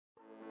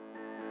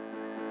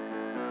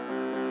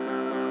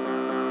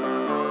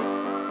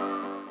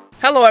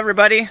Hello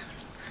everybody.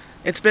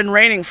 It's been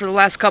raining for the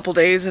last couple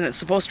days and it's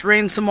supposed to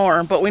rain some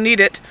more, but we need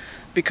it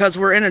because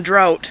we're in a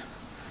drought.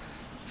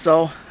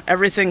 So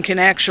everything can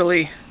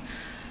actually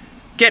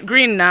get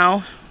green now,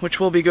 which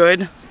will be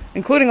good,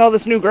 including all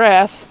this new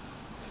grass,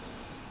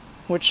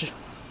 which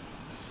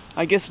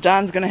I guess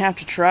Don's gonna have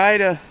to try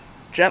to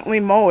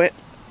gently mow it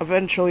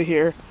eventually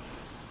here.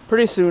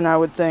 Pretty soon, I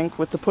would think,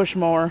 with the push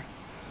mower,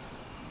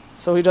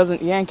 so he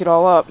doesn't yank it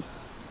all up.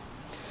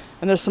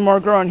 And there's some more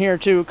growing here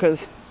too,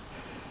 because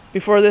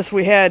before this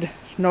we had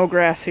no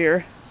grass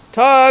here.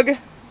 Tug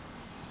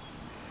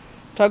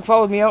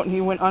followed me out and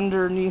he went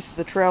underneath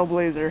the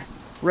trailblazer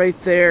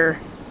right there.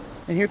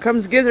 And here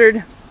comes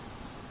Gizzard.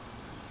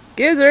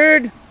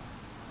 Gizzard!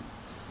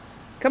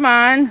 Come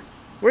on.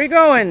 Where are you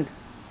going?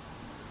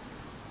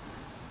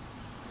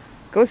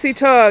 Go see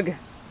Tug.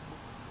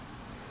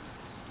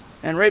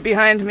 And right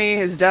behind me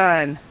is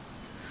Don.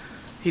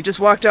 He just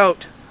walked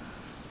out.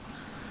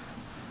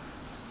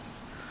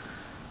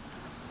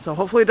 So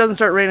hopefully it doesn't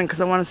start raining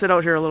because I want to sit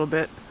out here a little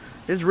bit.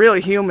 It's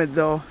really humid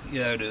though.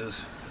 Yeah, it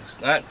is.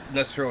 It's not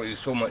necessarily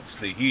so much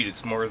the heat,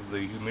 it's more the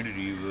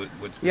humidity.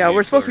 Yeah,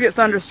 we're supposed to get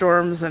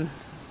thunderstorms, and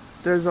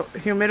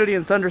humidity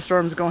and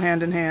thunderstorms go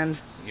hand in hand.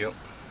 Yep.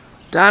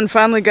 Don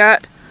finally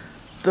got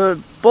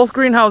both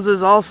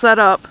greenhouses all set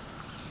up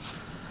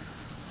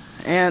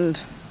and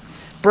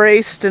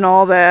braced and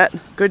all that.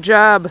 Good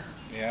job.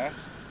 Yeah?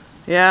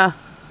 Yeah.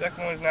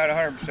 Second one's not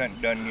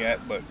 100% done yet,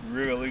 but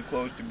really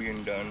close to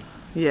being done.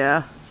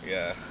 Yeah.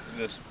 Yeah,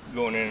 just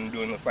going in and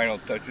doing the final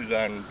touches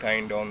on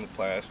tying down the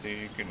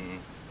plastic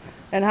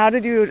And how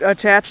did you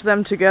attach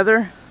them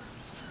together?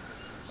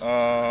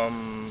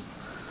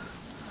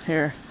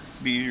 Here.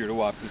 Be easier to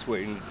walk this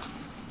way.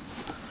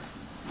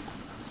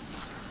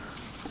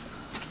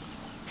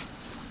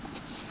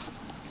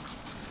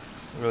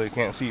 Really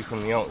can't see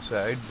from the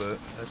outside, but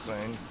that's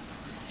fine.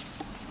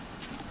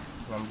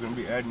 I'm going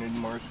to be adding in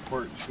more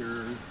supports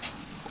here.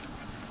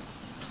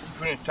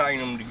 Finish tying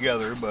them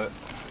together, but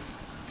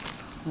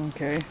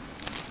okay.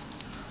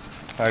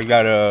 I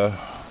got a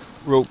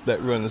rope that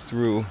runs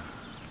through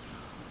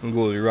and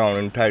goes around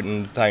and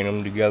tying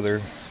them together.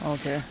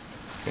 Okay.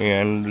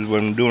 And what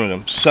I'm doing is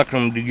I'm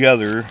sucking them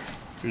together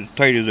as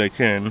tight as I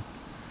can.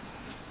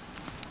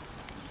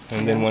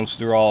 And then once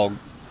the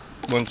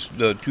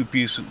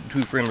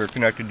two frames are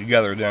connected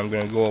together, then I'm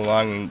going to go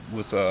along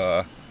with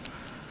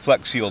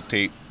Flex Seal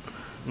tape.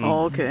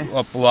 Oh, okay.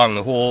 Up along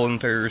the whole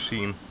entire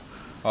seam.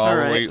 All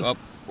the right. way up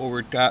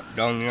over top,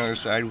 down the other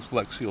side with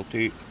Flex Seal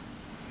tape.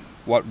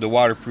 The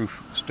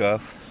waterproof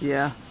stuff.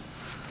 Yeah.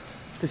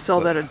 They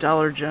sell that at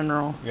Dollar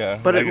General. Yeah.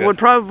 But it would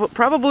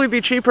probably be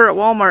cheaper at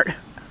Walmart.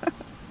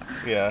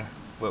 Yeah,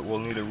 but we'll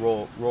need a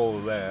roll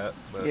of that.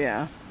 But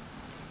yeah.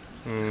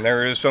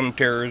 There is some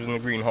tears in the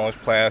greenhouse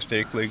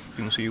plastic, like you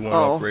can see one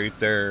up right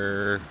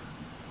there.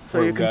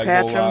 So you can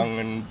patch go along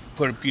and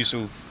put a piece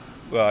of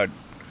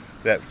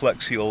that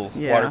Flex Seal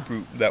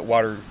waterproof, that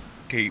water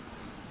tape.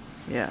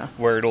 Yeah.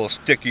 Where it'll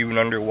stick even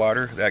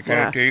underwater, that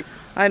kind of tape.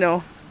 I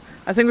know.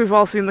 I think we've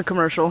all seen the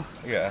commercial.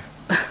 Yeah.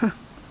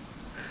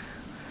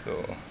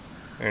 So,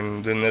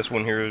 and then this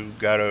one here has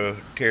got a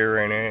tear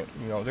in it.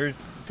 You know, there's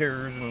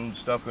tears and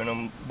stuff in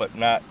them, but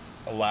not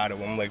a lot of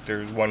them. Like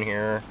there's one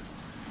here.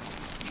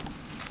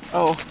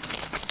 Oh.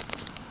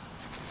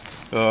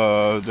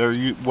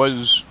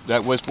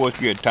 That was supposed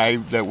to be a tie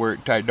where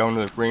it tied down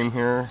to the frame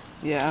here.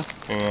 Yeah.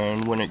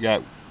 And when it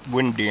got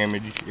wind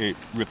damage, it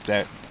ripped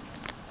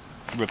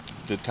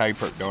the tie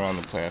part down on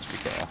the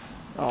plastic off.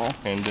 Oh.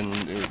 And then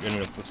it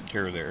ended up with a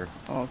tear there.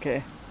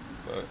 Okay.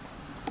 But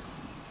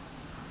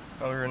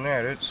other than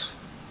that, it's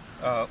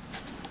up.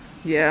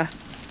 Yeah.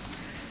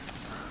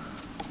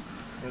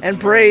 And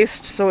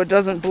braced so it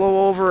doesn't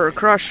blow over or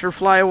crush or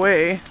fly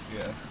away.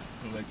 Yeah.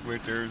 And like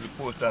right there's a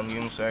post on the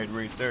inside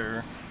right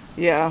there.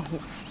 Yeah.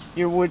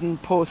 Your wooden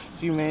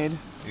posts you made.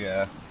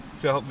 Yeah.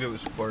 To help give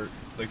it support.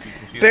 Like you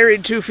can see.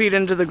 Buried 2 feet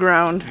into the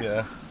ground.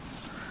 Yeah.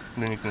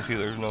 And then you can see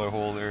there's another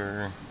hole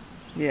there.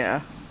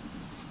 Yeah.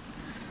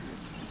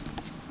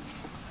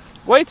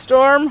 White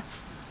Storm,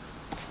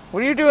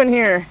 what are you doing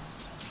here?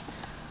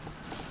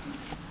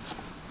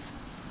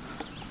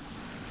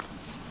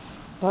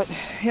 But,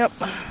 yep.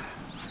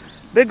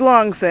 Big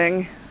long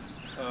thing.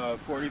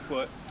 40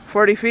 foot.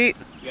 40 feet?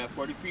 Yeah,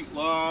 40 feet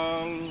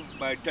long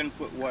by 10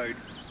 foot wide.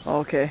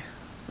 Okay.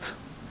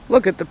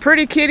 Look at the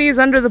pretty kitties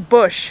under the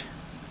bush.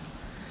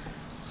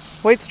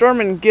 White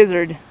Storm and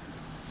Gizzard.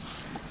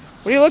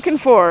 What are you looking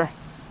for?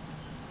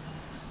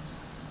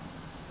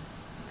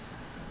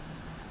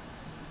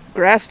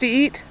 Grass to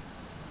eat?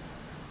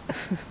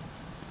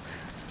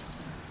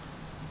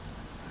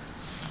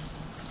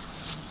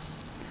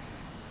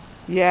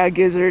 Yeah,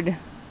 Gizzard.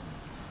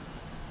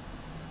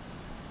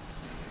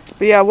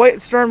 But yeah,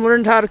 White Storm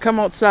learned how to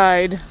come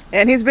outside,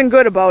 and he's been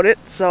good about it,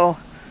 so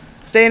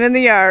staying in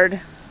the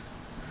yard.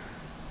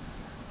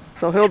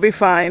 So he'll be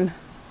fine.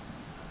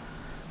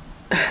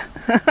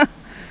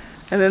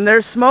 And then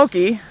there's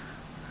Smokey.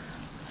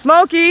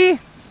 Smokey!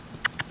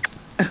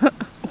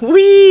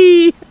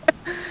 Whee!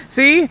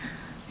 See?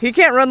 He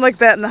can't run like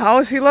that in the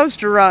house. He loves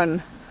to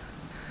run.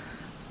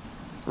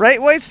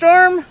 Right, White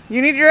Storm?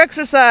 You need your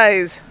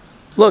exercise.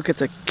 Look,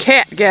 it's a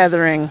cat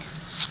gathering.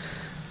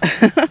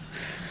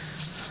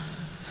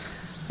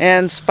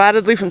 And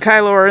Spotted Leaf and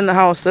Kylo are in the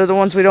house. They're the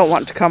ones we don't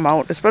want to come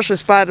out, especially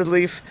Spotted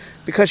Leaf,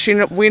 because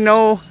we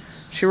know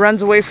she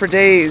runs away for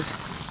days.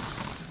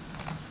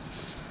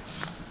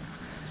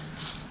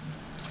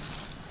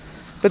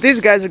 But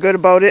these guys are good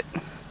about it.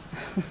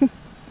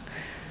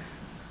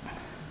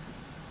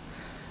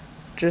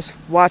 Just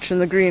watching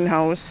the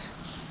greenhouse.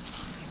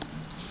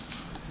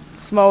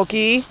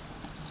 Smokey.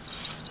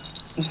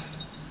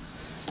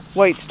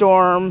 White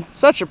Storm.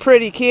 Such a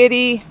pretty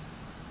kitty.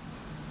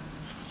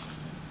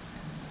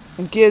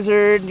 And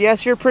Gizzard.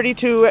 Yes, you're pretty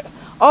too.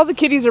 All the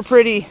kitties are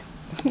pretty.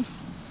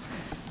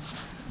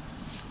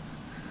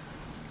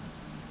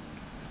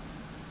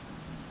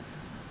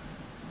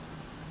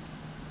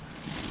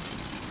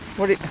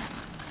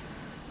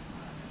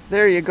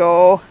 There you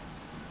go.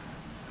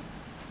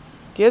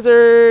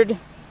 Gizzard.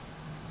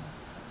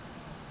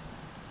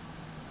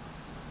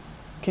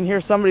 Can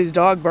hear somebody's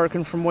dog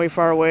barking from way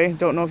far away.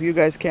 Don't know if you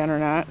guys can or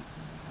not.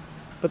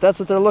 But that's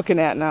what they're looking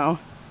at now.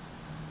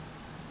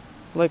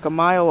 Like a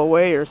mile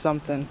away or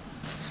something.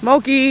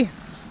 Smokey!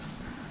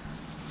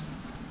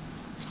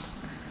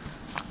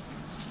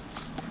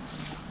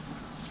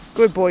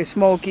 Good boy,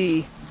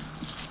 Smokey.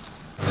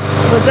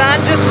 So Don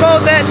just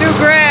mowed that new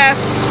grass.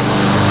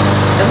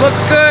 It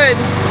looks good.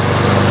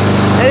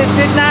 And it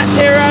did not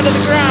tear out of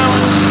the ground.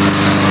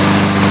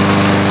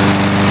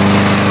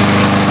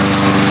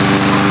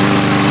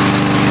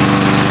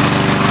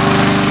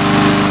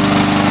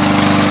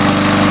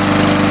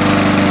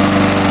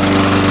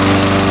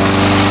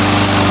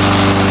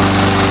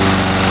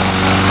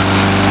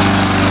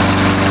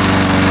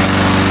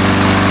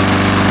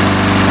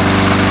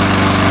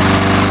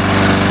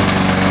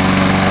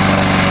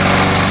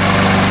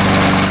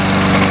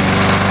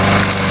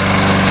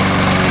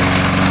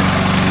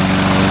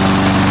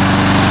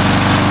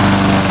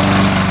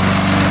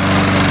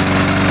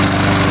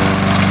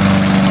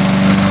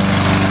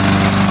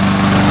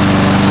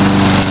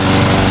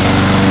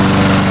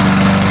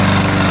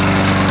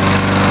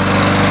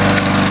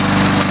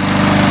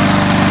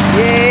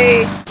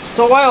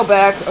 So a while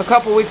back, a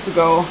couple weeks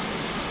ago,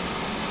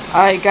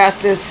 I got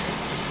this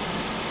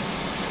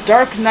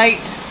Dark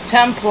Knight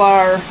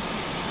Templar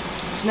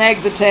Snag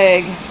the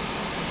Tag.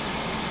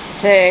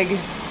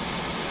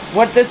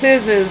 What this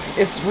is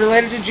it's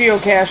related to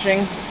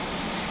geocaching,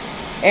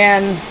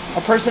 and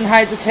a person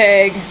hides a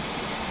tag.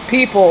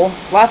 People,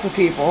 lots of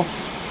people.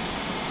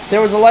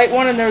 There was a light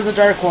one and there was a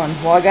dark one.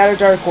 Well, I got a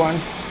dark one.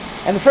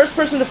 And the first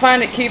person to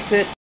find it keeps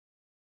it.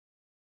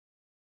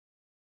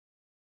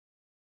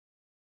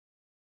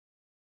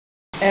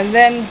 And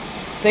then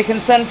they can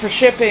send for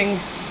shipping.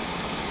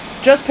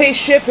 Just pay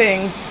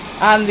shipping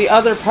on the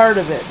other part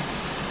of it.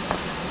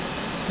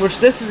 Which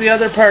this is the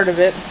other part of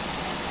it.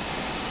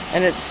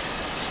 And it's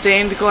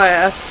stained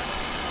glass.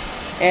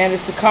 And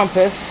it's a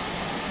compass.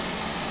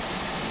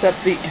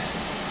 Except the...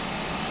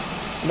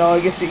 No, I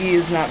guess the E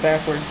is not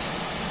backwards.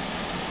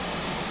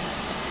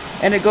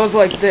 And it goes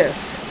like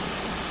this.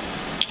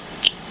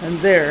 And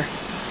there.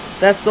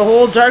 That's the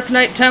whole Dark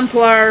Knight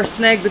Templar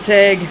Snag the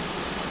Tag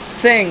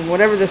thing,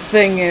 whatever this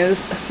thing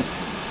is.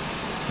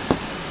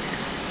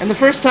 And the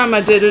first time I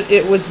did it,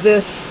 it was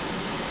this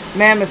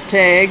mammoth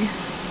tag,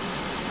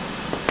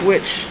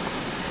 which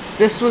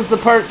this was the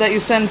part that you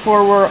send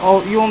for where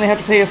you only have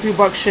to pay a few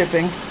bucks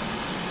shipping.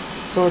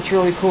 So it's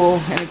really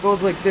cool, and it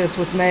goes like this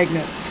with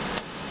magnets.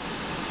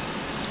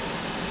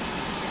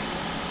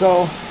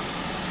 So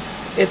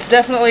it's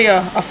definitely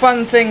a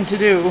fun thing to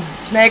do.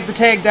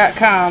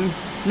 SnagTheTag.com.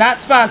 Not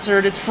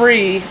sponsored, it's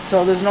free,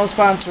 so there's no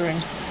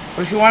sponsoring.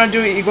 But if you want to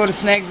do it, you go to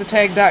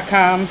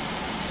SnagTheTag.com,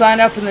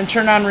 sign up, and then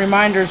turn on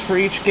reminders for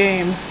each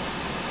game.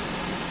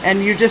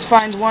 And you just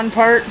find one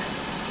part,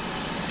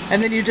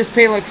 and then you just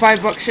pay like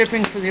 $5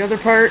 shipping for the other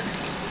part,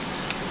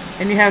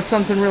 and you have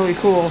something really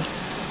cool.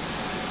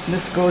 And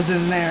this goes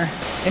in there.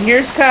 And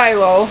here's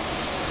Kylo.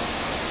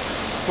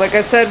 Like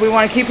I said, we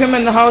want to keep him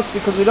in the house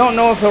because we don't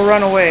know if he'll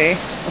run away.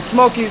 And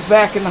Smokey's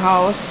back in the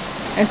house.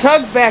 And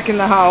Tug's back in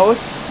the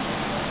house.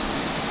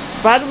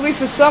 Spotted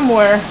Leaf is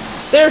somewhere.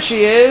 There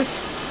she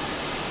is.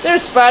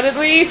 There's Spotted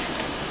Leaf.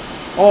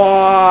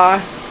 Aww.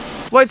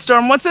 White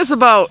Storm, what's this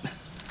about?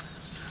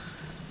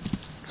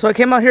 So I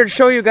came out here to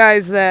show you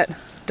guys that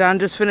Don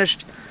just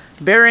finished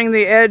burying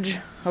the edge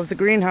of the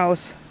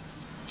greenhouse.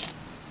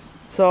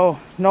 So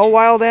no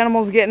wild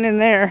animals getting in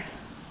there.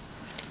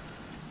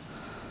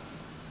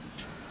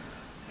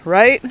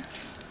 Right?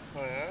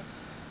 Oh yeah?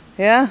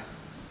 Yeah?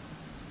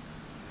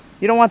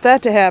 You don't want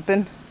that to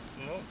happen.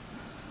 Nope.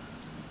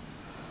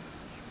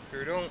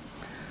 Sure don't.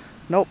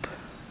 Nope.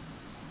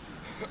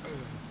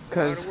 A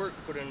lot of work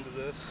put into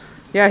this.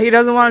 Yeah, he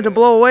doesn't want it to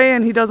blow away,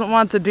 and he doesn't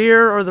want the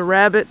deer or the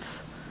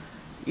rabbits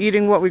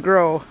eating what we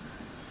grow.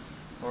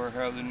 Or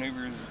have the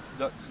neighbors'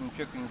 ducks and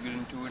chickens get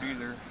into it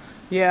either.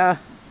 Yeah.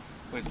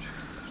 Which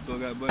still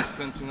got a bunch of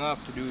fencing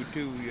off to do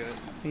too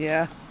yet.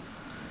 Yeah.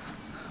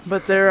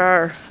 But there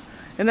are,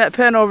 in that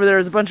pen over there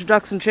is a bunch of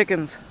ducks and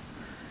chickens.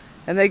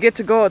 And they get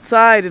to go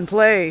outside and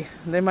play.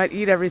 They might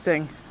eat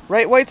everything.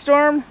 Right, White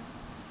Storm?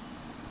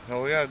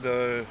 Oh yeah,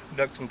 the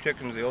ducks and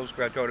chickens, they'll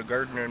scratch out a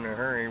garden in a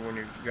hurry when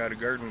you've got a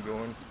garden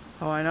going.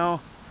 Oh, I know.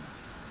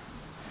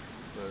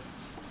 But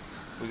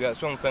we got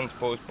some fence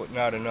posts, but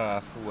not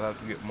enough. We'll have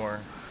to get more.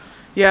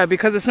 Yeah,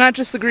 because it's not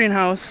just the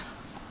greenhouse.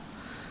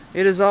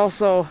 It is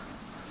also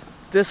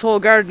this whole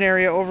garden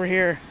area over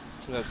here.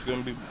 So that's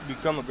going to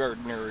become a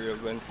garden area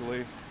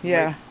eventually.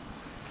 Yeah.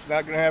 It's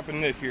not going to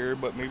happen this year,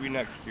 but maybe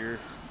next year.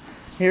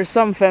 Here's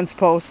some fence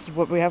posts,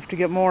 but we have to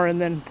get more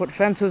and then put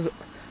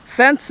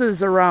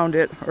fences around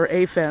it, or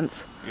a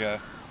fence. Yeah.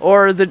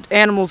 Or the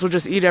animals will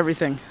just eat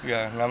everything.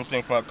 Yeah, and I'm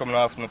thinking about coming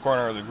off in the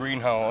corner of the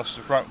greenhouse,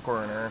 the front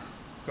corner,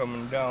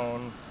 coming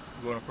down,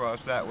 going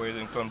across that way,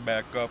 then coming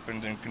back up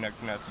and then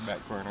connecting at the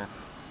back corner.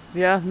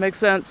 Yeah, makes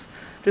sense.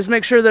 Just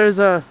make sure there's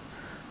a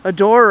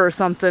door or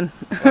something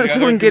Oh, yeah, so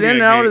we can get in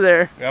and out of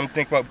there. Yeah, I'm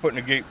thinking about putting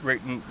a gate right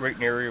in the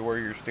area where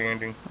you're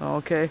standing. Oh,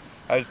 okay.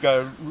 I just got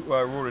a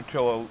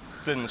rototill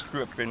thin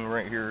strip in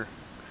right here,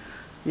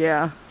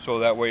 Yeah. so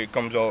that way it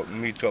comes out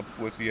and meets up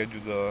with the edge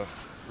of the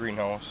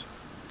greenhouse.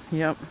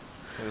 Yep.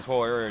 This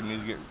whole area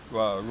needs to get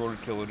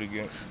rototilled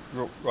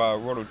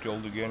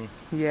again.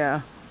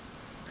 Yeah.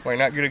 Might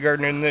not get a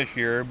garden in this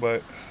year,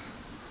 but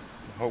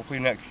hopefully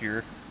next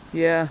year.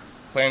 Yeah.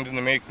 Plans in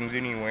the makings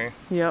anyway.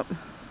 Yep.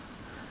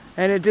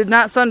 And it did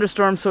not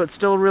thunderstorm, so it's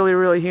still really,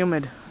 really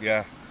humid.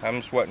 Yeah,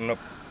 I'm sweating up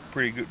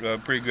pretty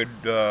good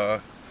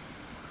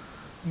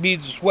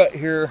beads of sweat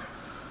here.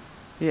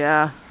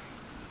 Yeah.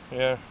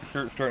 Yeah,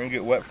 shirt's starting to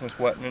get wet from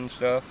sweating and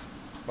stuff.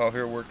 Out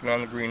here working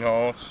on the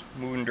greenhouse,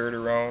 moving dirt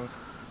around.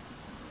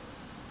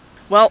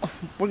 Well,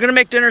 we're going to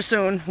make dinner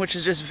soon, which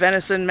is just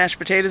venison, mashed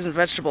potatoes, and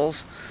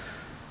vegetables.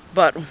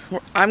 But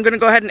I'm going to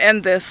go ahead and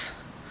end this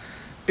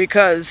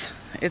because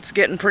it's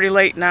getting pretty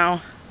late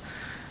now.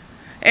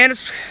 And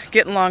it's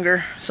getting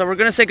longer. So we're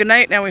going to say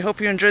goodnight, and we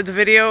hope you enjoyed the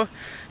video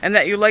and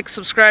that you like,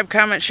 subscribe,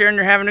 comment, share, and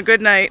you're having a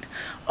good night.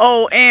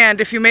 Oh, and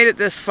if you made it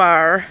this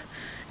far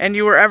and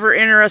you were ever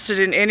interested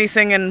in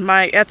anything in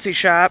my Etsy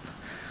shop,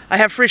 I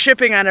have free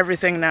shipping on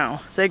everything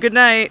now. Say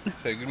goodnight.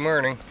 Say good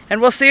morning.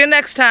 And we'll see you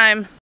next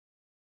time.